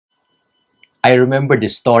I remember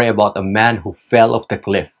this story about a man who fell off the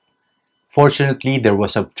cliff. Fortunately, there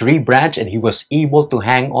was a tree branch and he was able to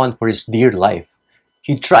hang on for his dear life.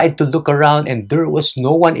 He tried to look around and there was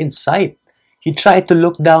no one in sight. He tried to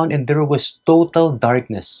look down and there was total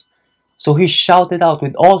darkness. So he shouted out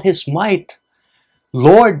with all his might,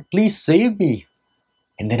 "Lord, please save me."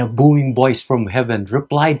 And then a booming voice from heaven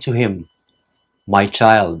replied to him, "My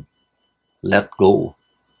child, let go."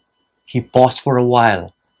 He paused for a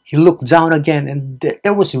while. He looked down again and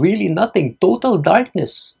there was really nothing, total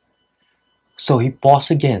darkness. So he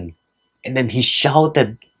paused again and then he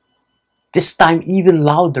shouted, this time even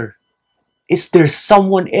louder, "Is there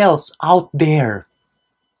someone else out there?"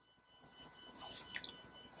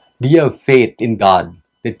 Do you have faith in God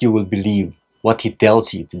that you will believe what He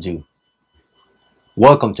tells you to do?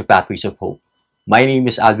 Welcome to Pathways of Hope. My name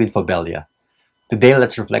is Alvin Fabella. Today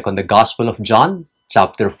let's reflect on the Gospel of John,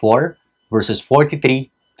 chapter 4, verses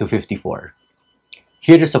 43 to 54.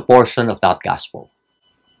 Here is a portion of that Gospel.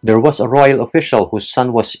 There was a royal official whose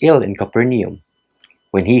son was ill in Capernaum.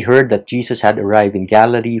 When he heard that Jesus had arrived in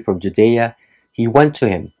Galilee from Judea, he went to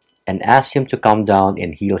him and asked him to come down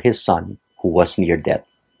and heal his son, who was near death.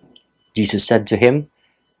 Jesus said to him,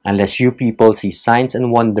 "Unless you people see signs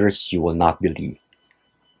and wonders, you will not believe."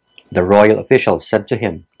 The royal official said to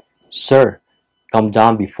him, "Sir, come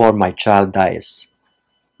down before my child dies."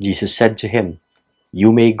 Jesus said to him,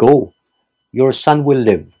 "You may go. Your son will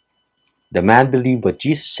live." The man believed what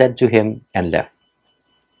Jesus said to him and left.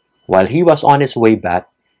 While he was on his way back,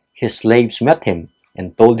 his slaves met him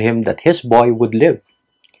and told him that his boy would live.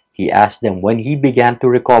 He asked them when he began to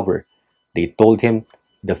recover. They told him,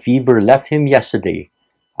 "The fever left him yesterday,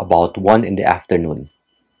 about 1 in the afternoon."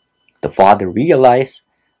 The father realized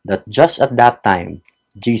that just at that time,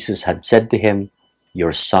 Jesus had said to him,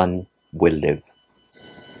 "Your son will live."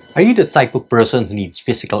 Are you the type of person who needs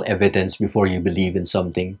physical evidence before you believe in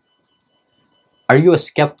something? Are you a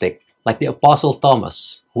skeptic like the Apostle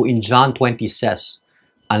Thomas, who in John 20 says,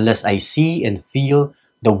 "Unless I see and feel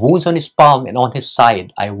the wounds on his palm and on his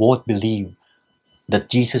side, I won't believe that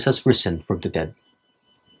Jesus has risen from the dead"?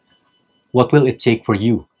 What will it take for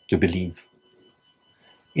you to believe?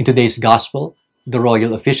 In today's gospel, the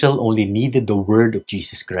royal official only needed the word of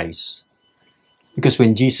Jesus Christ. Because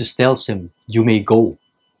when Jesus tells him, "You may go,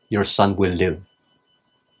 your son will live,"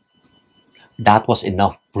 that was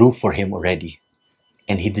enough proof for him already.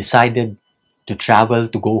 And he decided to travel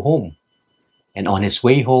to go home. And on his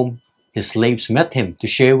way home, his slaves met him to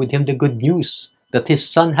share with him the good news that his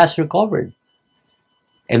son has recovered.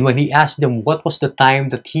 And when he asked them what was the time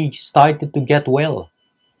that he started to get well,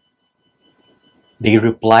 they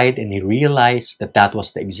replied and he realized that that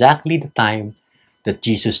was exactly the time that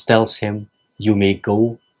Jesus tells him, "You may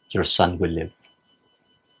go, your son will live."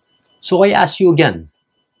 So I ask you again,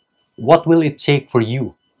 what will it take for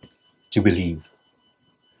you to believe?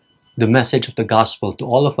 The message of the gospel to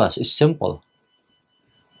all of us is simple.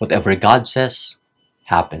 Whatever God says,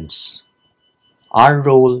 happens. Our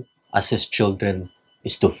role as His children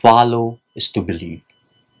is to follow, is to believe.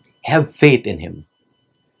 Have faith in Him.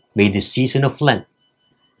 May this season of Lent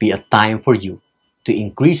be a time for you to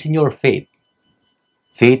increase in your faith.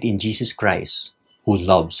 Faith in Jesus Christ, who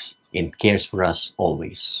loves and cares for us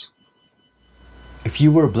always. If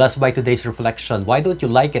you were blessed by today's reflection, why don't you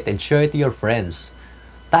like it and share it to your friends?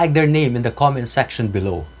 Tag their name in the comment section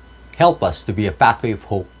below. Help us to be a pathway of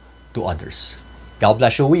hope to others. God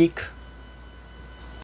bless your week.